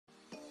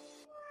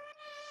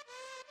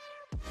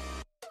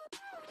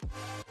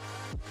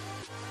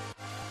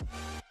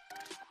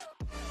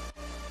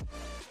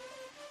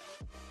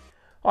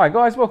Hi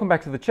guys, welcome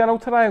back to the channel.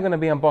 Today I'm going to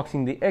be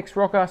unboxing the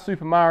X-Rocker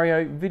Super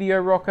Mario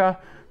Video Rocker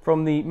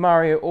from the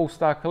Mario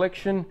All-Star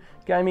Collection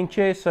gaming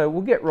chair. So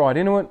we'll get right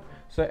into it.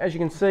 So as you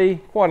can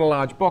see, quite a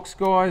large box,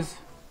 guys.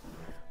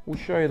 We'll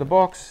show you the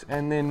box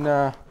and then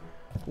we'll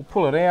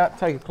pull it out,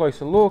 take a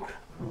closer look,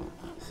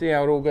 see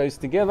how it all goes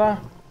together.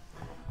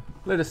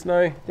 Let us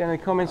know down in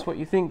the comments what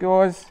you think,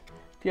 guys.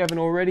 If you haven't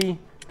already,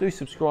 do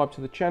subscribe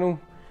to the channel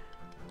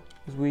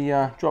as we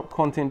drop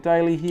content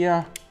daily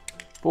here.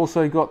 We've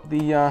also got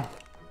the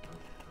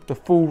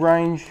full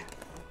range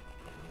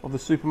of the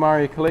Super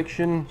Mario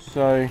collection,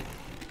 so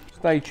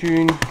stay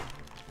tuned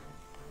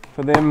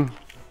for them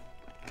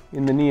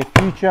in the near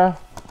future.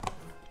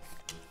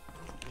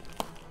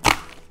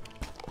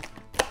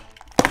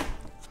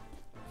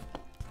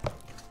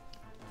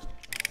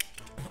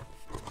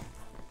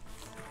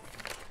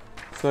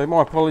 So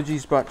my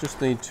apologies, but just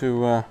need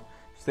to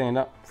stand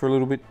up for a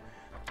little bit.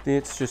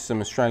 It's just some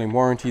Australian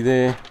warranty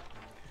there,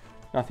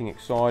 nothing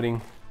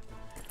exciting.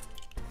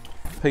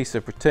 Piece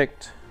of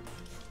protect.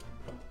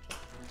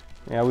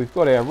 Now we've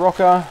got our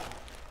rocker.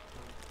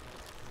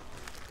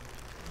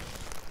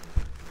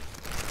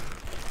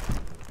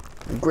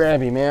 We'll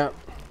grab him out,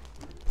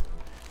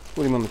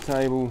 put him on the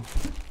table.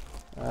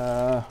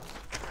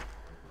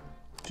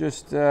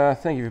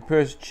 Thank you for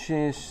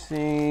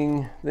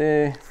purchasing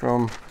there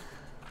from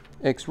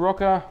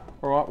X-Rocker.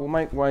 All right, we'll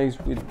make ways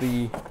with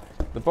the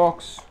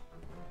box.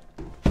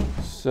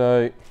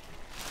 So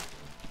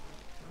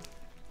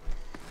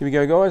here we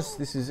go, guys.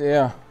 This is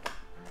our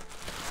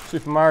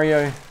Super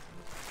Mario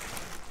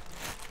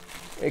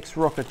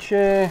X-Rocker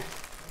chair.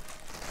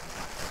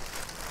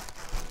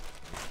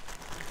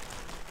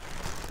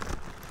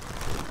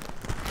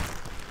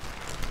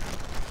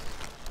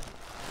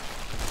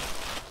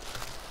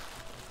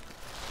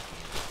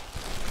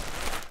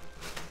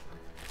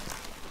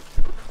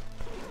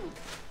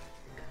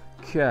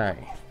 Okay.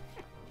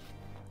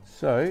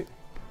 So,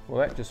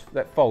 well,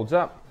 that folds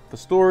up for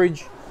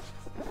storage,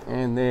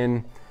 and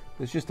then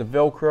there's just a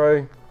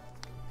Velcro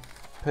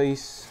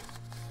piece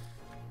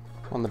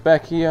on the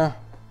back here.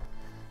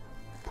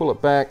 Pull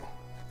it back,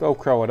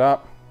 Velcro it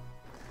up,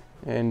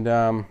 and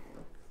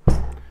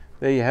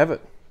there you have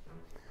it.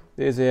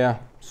 There's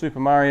our Super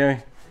Mario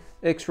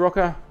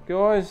X-Rocker,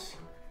 guys.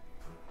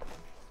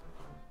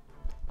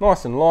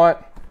 Nice and light,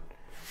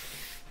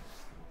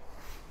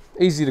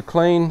 easy to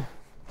clean.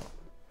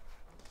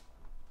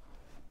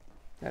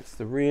 That's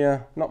the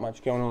rear, not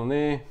much going on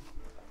there.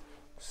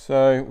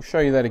 So we'll show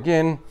you that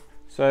again.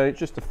 So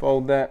just to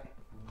fold that,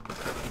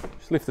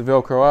 just lift the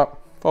Velcro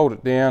up, fold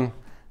it down,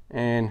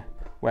 and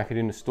whack it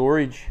into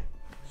storage.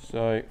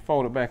 So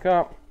fold it back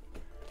up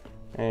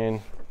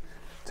and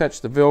attach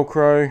the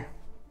Velcro.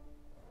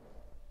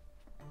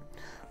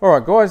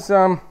 Alright guys,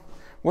 well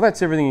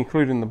that's everything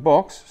included in the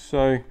box.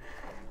 So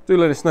do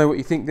let us know what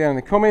you think down in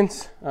the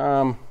comments.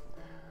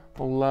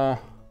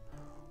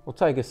 I'll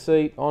take a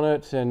seat on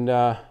it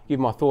and give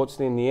my thoughts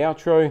in the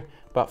outro.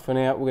 But for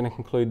now, we're going to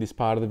conclude this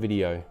part of the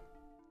video.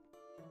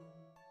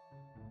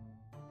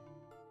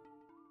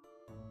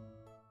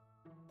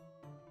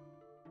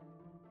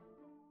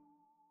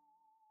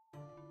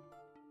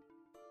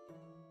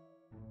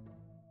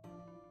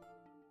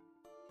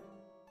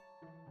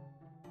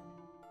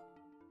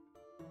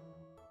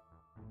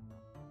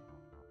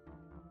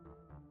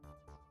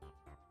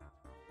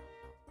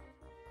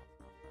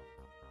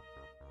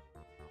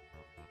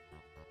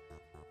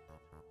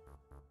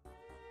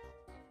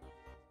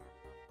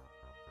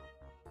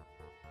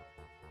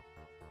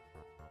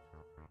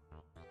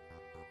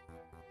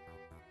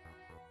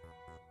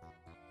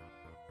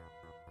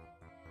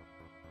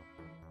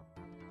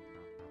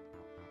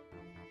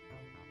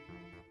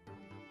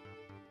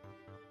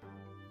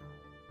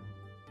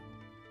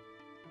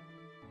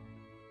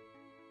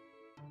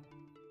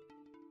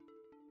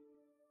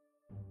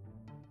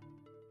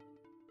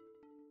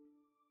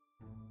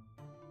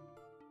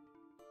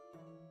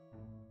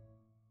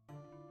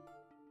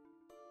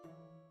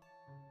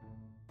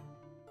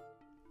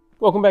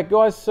 Welcome back,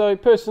 guys. So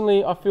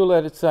personally, I feel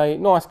that it's a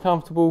nice,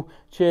 comfortable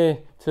chair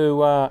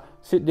to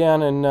sit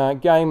down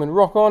and game and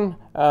rock on.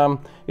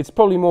 It's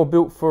probably more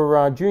built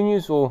for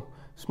juniors or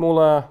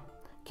smaller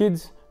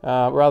kids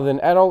rather than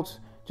adults,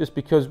 just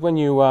because when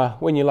you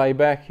lay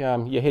back,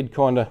 your head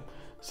kind of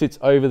sits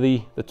over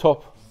the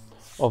top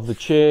of the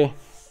chair,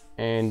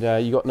 and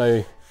you got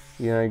no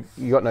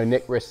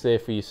neck rest there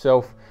for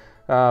yourself.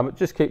 But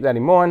just keep that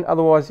in mind.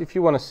 Otherwise, if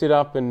you want to sit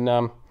up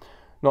and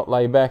not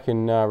lay back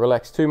and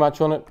relax too much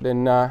on it,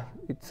 then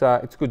it's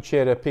a good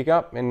chair to pick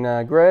up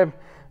and grab.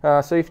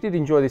 So if you did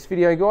enjoy this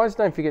video, guys,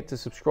 don't forget to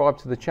subscribe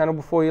to the channel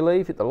before you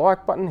leave. Hit the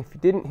like button. If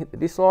you didn't, hit the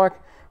dislike.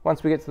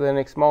 Once we get to the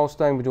next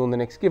milestone, we're doing the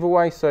next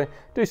giveaway, so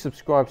do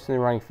subscribe to the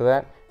running for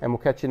that, and we'll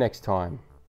catch you next time.